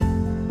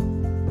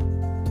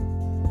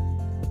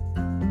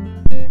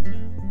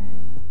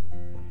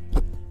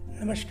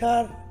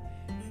नमस्कार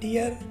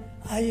dear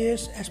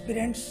IAS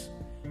aspirants,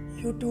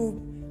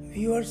 YouTube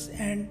viewers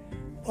and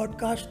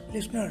podcast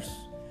listeners.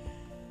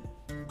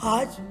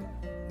 आज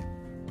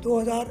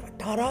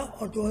 2018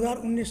 और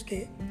 2019 के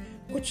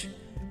कुछ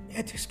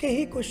एथिक्स के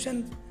ही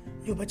क्वेश्चन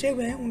जो बचे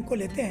हुए हैं उनको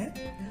लेते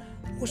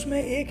हैं।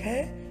 उसमें एक है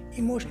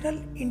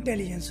इमोशनल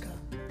इंटेलिजेंस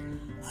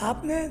का।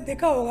 आपने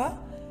देखा होगा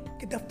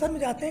कि दफ्तर में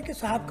जाते हैं कि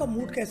साहब का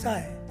मूड कैसा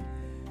है।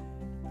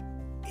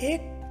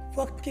 एक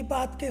वक्त की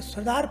बात के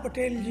सरदार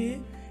पटेल जी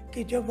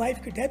की जब वाइफ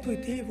की डेथ हुई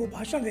थी, वो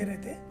भाषण दे रहे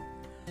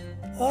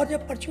थे और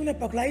जब पर्ची उन्हें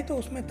पकड़ाई तो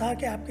उसमें था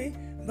कि आपकी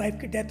वाइफ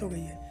की डेथ हो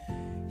गई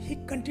है। He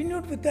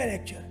continued with the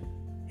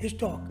lecture, his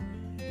talk.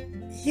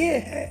 ये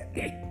है,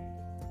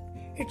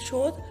 it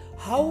shows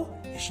how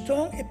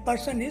strong a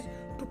person is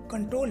to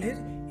control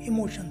his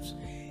emotions.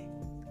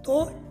 तो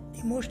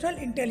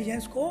इमोशनल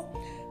इंटेलिजेंस को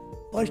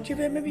पॉजिटिव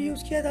वे में भी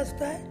यूज़ किया जा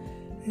सकता है,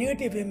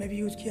 नेगेटिव वे में भी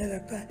यूज़ किया जा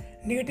सकता है।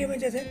 नेगेटिव में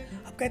जैसे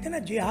आप कहते हैं ना,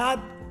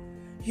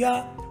 जिहाद या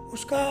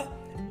उसका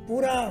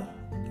पूरा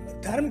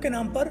धर्म के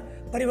नाम पर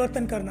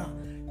परिवर्तन करना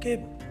कि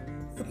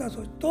उतना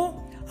सोच, तो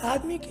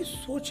आदमी की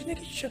सोचने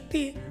की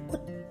शक्ति को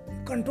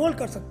कंट्रोल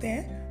कर सकते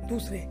हैं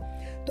दूसरे।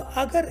 तो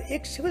अगर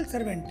एक सिविल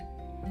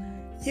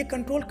सर्वेंट ये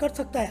कंट्रोल कर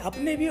सकता है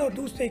अपने भी और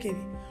दूसरे के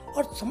भी,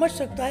 और समझ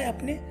सकता है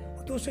अपने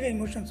और दूसरे के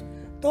इमोशंस,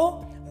 तो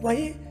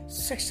वही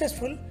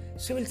सक्सेसफुल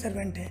सिविल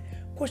सर्वेंट है।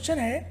 क्वेश्चन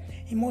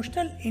है,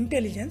 emotional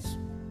intelligence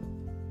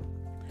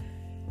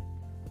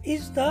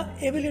is the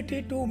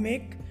ability to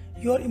make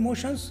your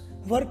emotions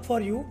work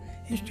for you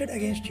instead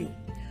against you.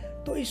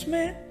 तो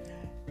इसमें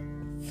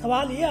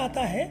सवाल ये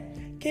आता है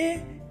कि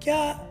क्या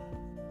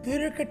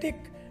ब्यूरोक्रेटिक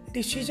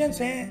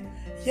डिसीजंस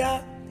हैं या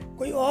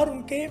कोई और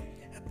उनके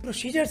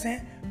प्रोसीजर्स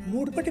हैं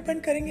मूड पर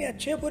डिपेंड करेंगे,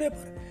 अच्छे बुरे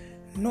पर?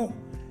 No.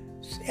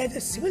 As a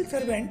civil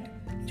servant,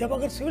 जब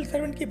अगर सिविल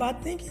सर्वेंट की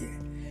बात नहीं की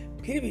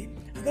है, फिर भी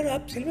अगर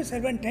आप सिविल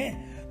सर्वेंट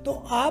हैं तो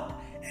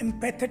आप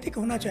एम्पैथेटिक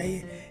होना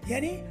चाहिए,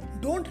 यानी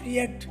डोंट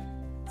रिएक्ट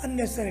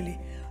अननेसेसरीली।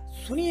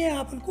 सुनिए,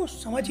 आप उनको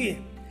समझिए,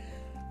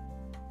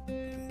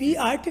 बी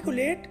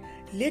आर्टिकुलेट,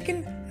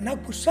 लेकिन ना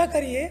गुस्सा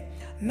करिए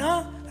ना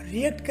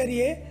रिएक्ट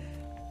करिए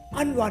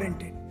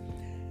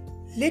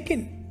अनवारंटेड।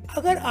 लेकिन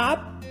अगर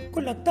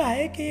आपको लगता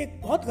है कि एक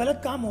बहुत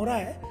गलत काम हो रहा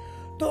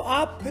है तो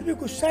आप फिर भी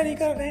गुस्सा नहीं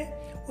कर रहे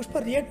हैं, उस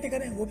पर रिएक्ट नहीं कर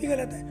रहे हैं, वो भी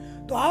गलत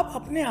है। तो आप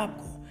अपने आप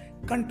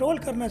को कंट्रोल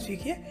करना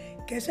सीखिए,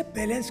 कैसे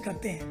बैलेंस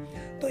करते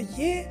हैं। तो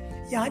ये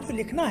यहाँ जो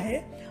लिखना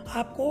है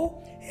आपको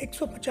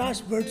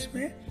 150 वर्ड्स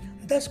में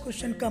 10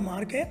 क्वेश्चन का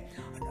मार्क है,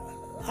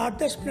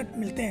 8-10 मिनट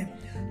मिलते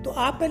हैं। तो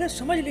आप पहले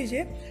समझ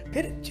लीजिए,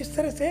 फिर जिस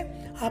तरह से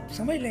आप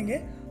समझ लेंगे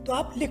तो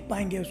आप लिख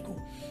पाएंगे उसको।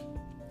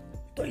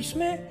 तो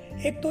इसमें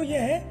एक तो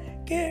यह है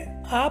कि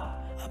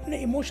आप अपने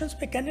इमोशंस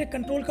पे कैसे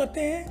कंट्रोल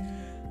करते हैं।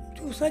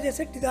 दूसरा,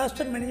 जैसे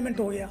डिजास्टर मैनेजमेंट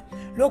हो गया,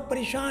 लोग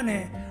परेशान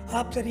हैं,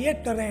 आपसे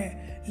रिएक्ट कर रहे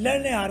हैं,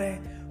 लड़ने आ रहे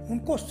हैं,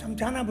 उनको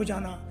समझाना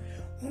बुझाना,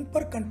 उन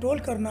पर कंट्रोल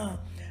करना,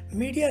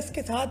 मीडिया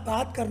के साथ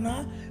बात करना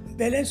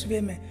बैलेंस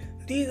वे में।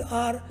 These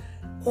are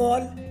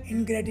all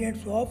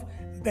ingredients of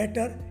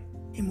better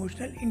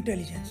emotional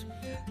intelligence.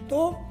 तो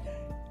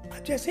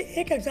जैसे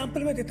एक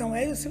एग्जांपल मैं देता हूँ,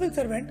 as a civil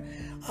servant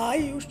I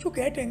used to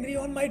get angry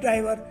on my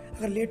driver.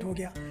 अगर लेट हो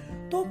गया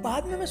तो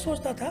बाद में मैं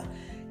सोचता था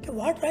कि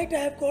what right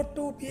I have got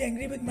to be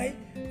angry with my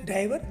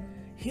driver,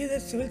 he is a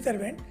civil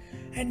servant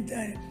and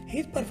he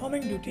is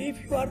performing duty,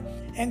 if you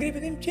are angry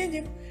with him change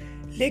him.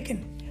 लेकिन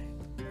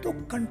तो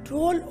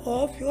control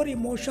of your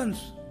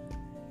emotions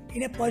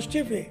in a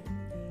positive way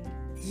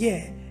ये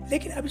है।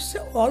 लेकिन अब इससे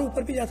और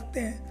ऊपर भी जा सकते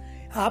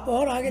हैं, आप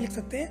और आगे लिख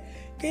सकते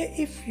हैं कि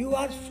if you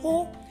are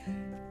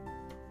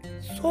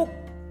so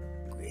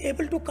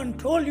able to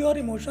control your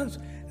emotions,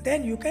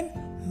 then you can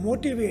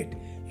motivate,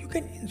 you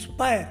can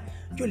inspire।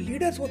 जो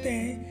लीडर्स होते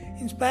हैं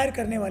इंस्पायर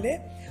करने वाले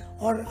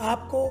और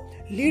आपको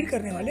लीड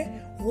करने वाले,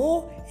 वो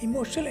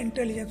इमोशनल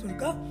इंटेलिजेंस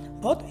उनका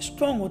बहुत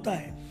स्ट्रांग होता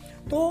है।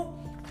 तो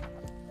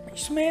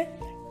इसमें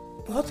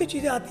बहुत सी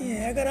चीज़ें आती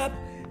हैं। अगर आप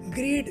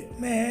ग्रीड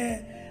में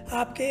हैं,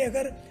 आपके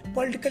अगर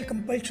पॉलिटिकल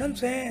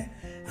कंपल्शंस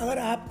हैं, अगर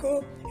आपको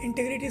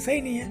इंटेग्रिटी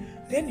सही नहीं है,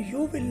 then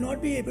you will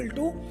not be able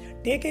to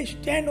take a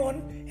stand on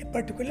a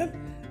particular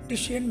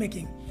decision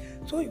making.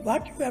 So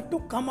what you have to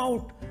come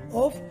out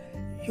of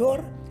your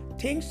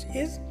things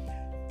is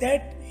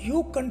that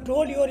you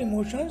control your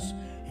emotions,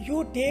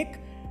 you take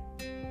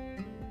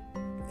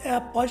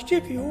a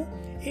positive view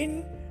in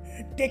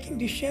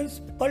taking decisions,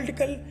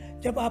 political,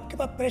 जब आपके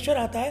पास pressure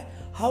आता है,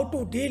 how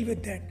to deal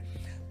with that।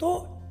 तो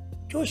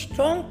जो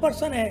strong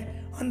person है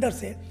अंदर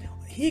से,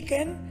 he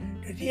can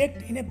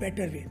react in a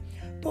better way।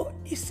 तो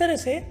इस तरह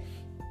से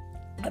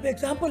अब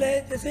एग्जाम्पल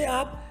है, जैसे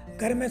आप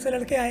घर में से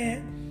लड़के आए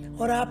हैं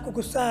और आपको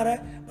गुस्सा आ रहा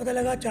है, पता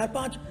लगा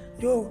 4-5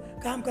 जो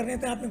काम करने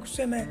थे आपने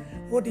गुस्से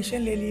में वो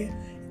डिसीजन ले लिए।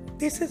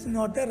 This is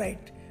not the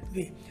right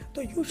way.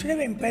 तो you should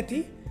have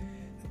empathy,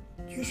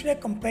 you should have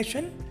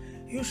compassion,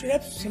 you should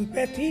have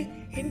sympathy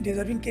in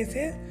deserving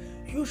cases,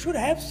 you should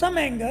have some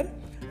anger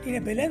in a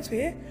balance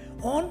way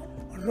on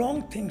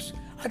wrong things.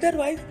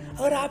 Otherwise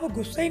अगर आप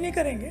गुस्सा ही नहीं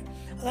करेंगे,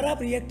 अगर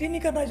आप react ही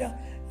नहीं करना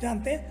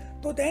जानते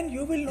हैं, तो then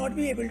you will not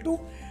be able to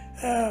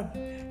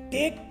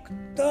take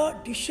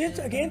the decisions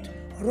against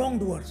wrong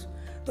doors.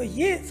 तो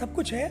ये सब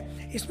कुछ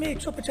है, इसमें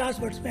 150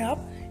 वर्ड्स में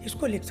आप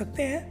इसको लिख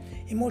सकते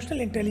हैं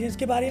इमोशनल इंटेलिजेंस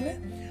के बारे में।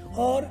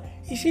 और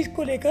इसी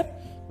को लेकर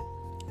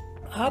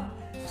आप,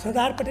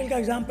 सरदार पटेल का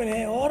एग्जाम्पल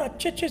है, और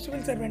अच्छे अच्छे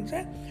सिविल सर्वेंट्स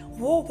हैं,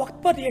 वो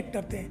वक्त पर रिएक्ट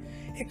करते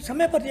हैं। एक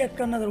समय पर रिएक्ट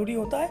करना ज़रूरी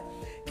होता है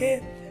कि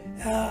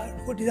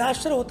कोई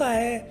डिज़ास्टर होता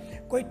है,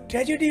 कोई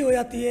ट्रेजेडी हो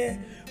जाती है,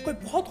 कोई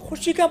बहुत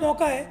खुशी का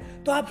मौका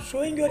है, तो आप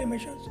शोइंग योर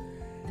इमोशंस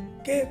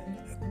कि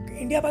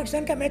इंडिया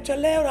पाकिस्तान का मैच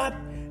चल रहा है और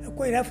आप,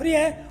 कोई रेफरी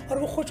है और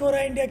वो खुश हो रहा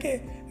है इंडिया के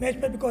मैच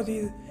पर because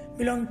he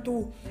belong to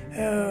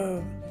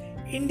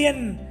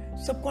Indian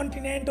सब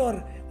कॉन्टिनेंट और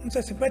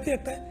उनसे सिंपैथी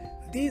रखता है।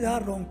 These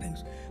are wrong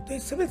things. तो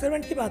इस सिविल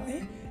सर्वेंट की बात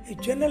नहीं,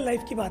 एक जनरल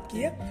लाइफ की बात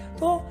की है।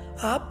 तो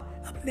आप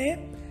अपने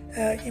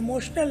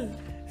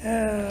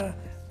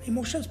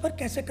इमोशंस पर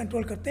कैसे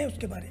कंट्रोल करते हैं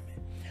उसके बारे में।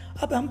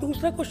 अब हम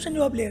दूसरा क्वेश्चन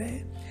जो आप ले रहे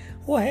हैं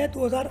वो है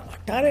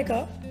 2018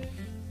 का।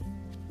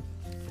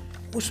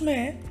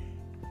 उसमें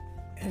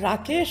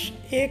राकेश,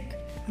 एक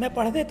मैं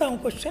पढ़ देता हूँ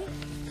क्वेश्चन।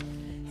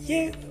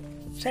 ये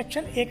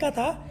सेक्शन ए का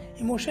था,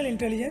 इमोशनल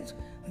इंटेलिजेंस,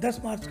 10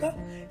 मार्क्स का।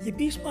 ये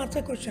 20 मार्क्स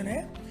का क्वेश्चन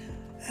है।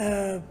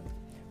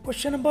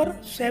 क्वेश्चन नंबर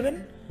 7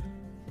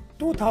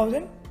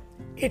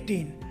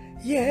 2018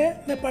 ये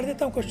है, मैं पढ़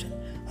देता हूँ question.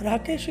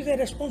 Rakesh is a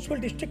responsible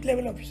district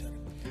level officer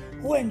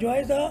who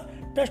enjoys the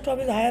trust of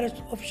his higher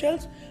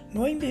officials.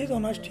 Knowing his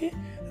honesty,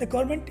 the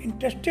government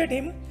entrusted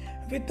him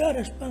with the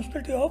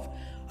responsibility of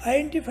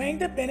identifying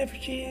the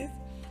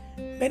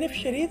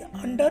beneficiaries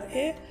under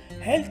a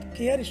health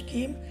care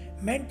scheme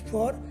meant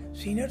for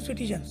senior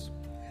citizens.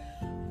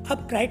 अब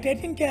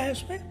criterion क्या है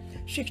उसमें?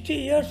 60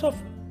 years of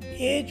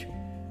age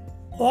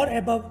or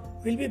above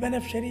will be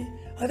beneficiary.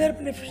 Other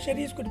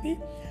beneficiaries could be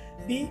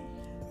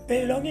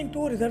belonging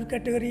to reserved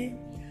category.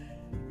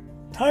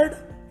 Third,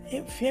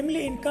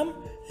 family income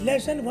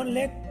less than 1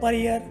 lakh per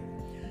year.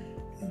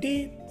 The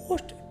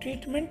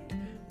post-treatment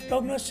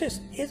prognosis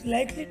is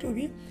likely to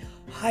be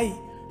high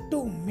to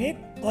make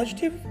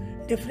positive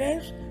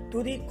difference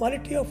to the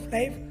quality of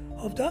life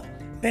of the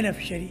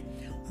beneficiary.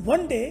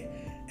 One day,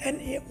 an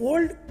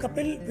old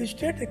couple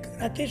visited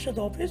Rakesh's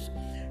office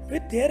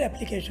with their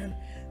application.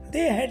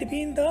 They had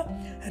been the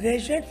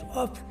residents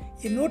of,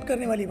 ये note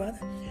करने वाली बात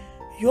है,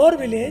 your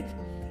village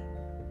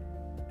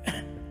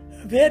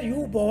where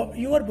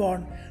you were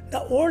born. The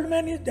old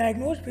man is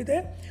diagnosed with a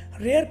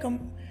rare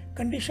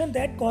condition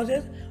that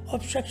causes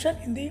obstruction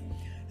in the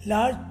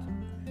large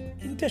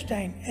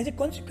intestine. As a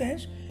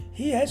consequence,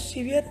 he has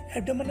severe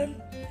abdominal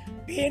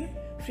pain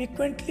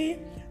frequently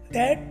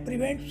that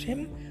prevents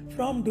him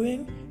from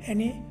doing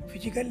any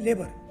physical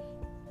labor.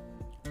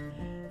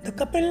 The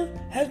couple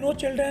has no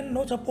children,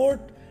 no support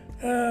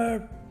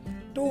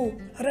to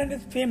run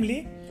his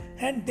family,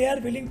 and they are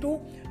willing to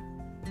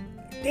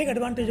take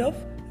advantage of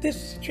this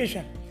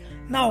situation.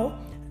 Now,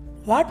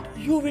 what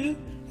you will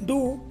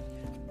do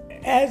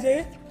as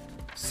a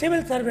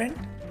civil servant,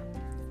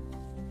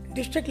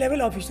 district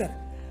level officer.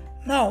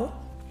 Now,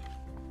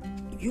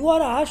 you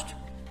are asked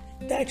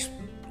that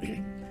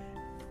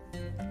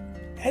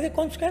as a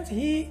consequence,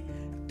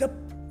 the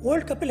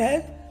old couple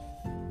has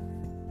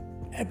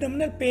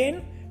abdominal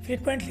pain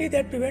frequently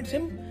that prevents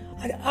him.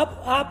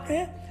 अब आपने,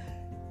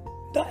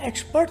 the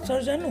expert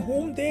surgeon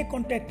whom they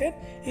contacted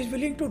is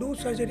willing to do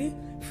surgery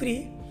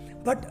free,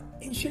 but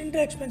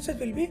incidental expenses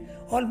will be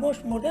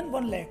almost more than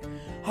 1 lakh.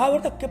 However,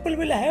 the couple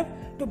will have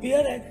to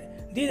bear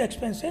these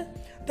expenses.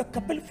 The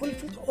couple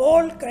fulfills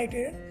all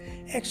criteria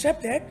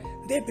except that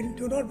they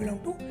do not belong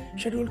to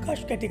scheduled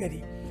caste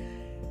category.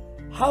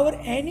 However,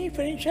 any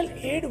financial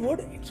aid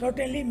would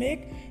certainly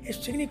make a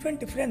significant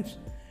difference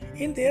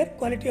in their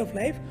quality of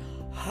life.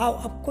 How?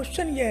 अब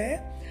question ये है,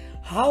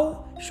 how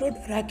should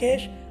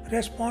Rakesh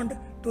respond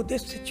to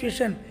this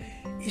situation?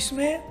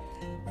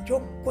 इसमें जो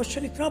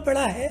question इतना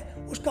बड़ा है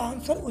उसका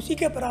answer उसी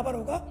के बराबर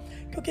होगा,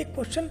 क्योंकि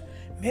क्वेश्चन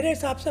मेरे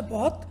हिसाब से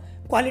बहुत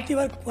क्वालिटी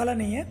वर्क वाला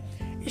नहीं है।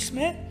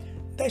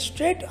 इसमें the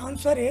straight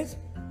answer is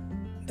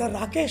the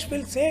Rakesh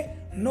will say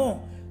no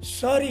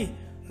sorry,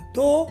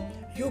 though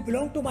you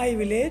belong to my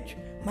village,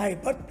 my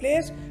birth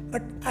place,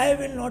 but I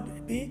will not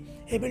be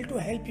able to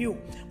help you,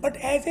 but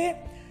as a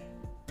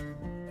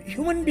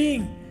human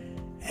being,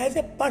 as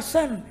a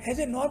person, as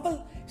a normal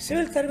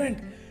civil servant,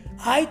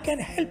 I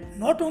can help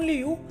not only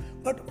you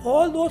but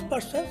all those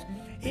persons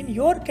in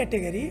your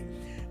category,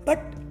 but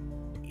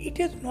it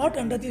is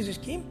not under this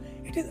scheme,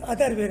 it is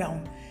other way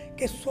around.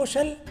 कि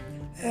social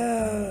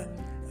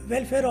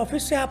welfare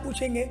office से आप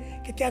पूछेंगे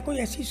कि क्या कोई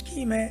ऐसी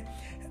scheme है,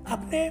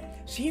 अपने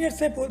सीनियर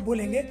से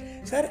बोलेंगे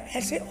सर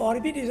ऐसे और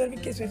भी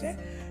डिजर्विंग केसेस हैं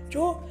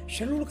जो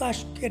शेड्यूल्ड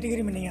कास्ट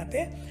कैटेगरी में नहीं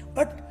आते,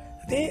 but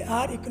they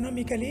are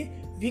economically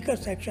weaker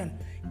section.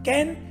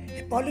 Can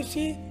a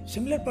policy,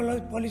 similar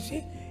policy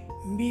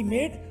be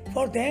made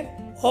for them,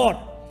 or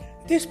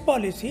this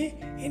policy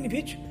in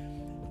which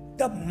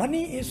the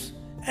money is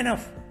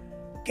enough,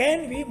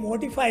 can we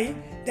modify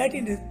that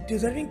in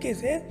deserving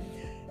cases?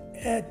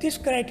 This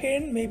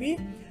criterion may be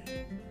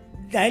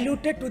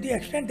diluted to the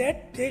extent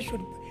that they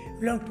should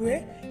belong to a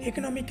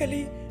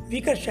economically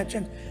weaker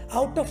section.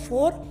 Out of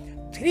 4,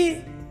 3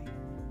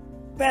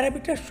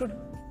 parameters should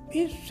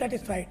be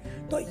satisfied.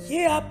 तो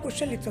ये आप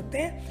question लिख सकते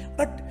हैं.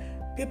 But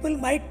people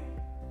might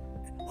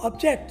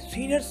object,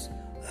 seniors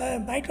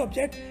might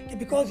object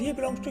because he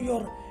belongs to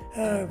your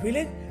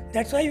village,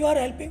 that's why you are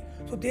helping.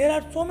 So there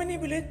are so many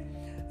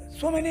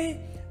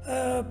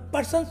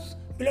persons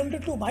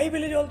belonging to my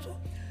village also.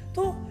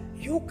 So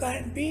you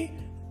can't be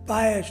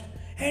biased,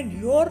 and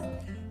your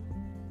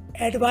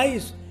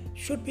advice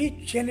should be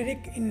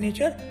generic in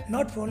nature,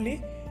 not only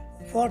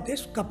for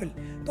this couple.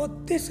 So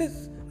this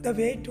is the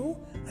way to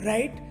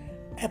write,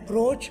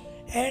 approach,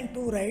 and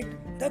to write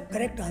the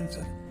correct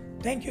answer.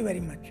 Thank you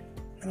very much.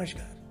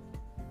 Namaskar.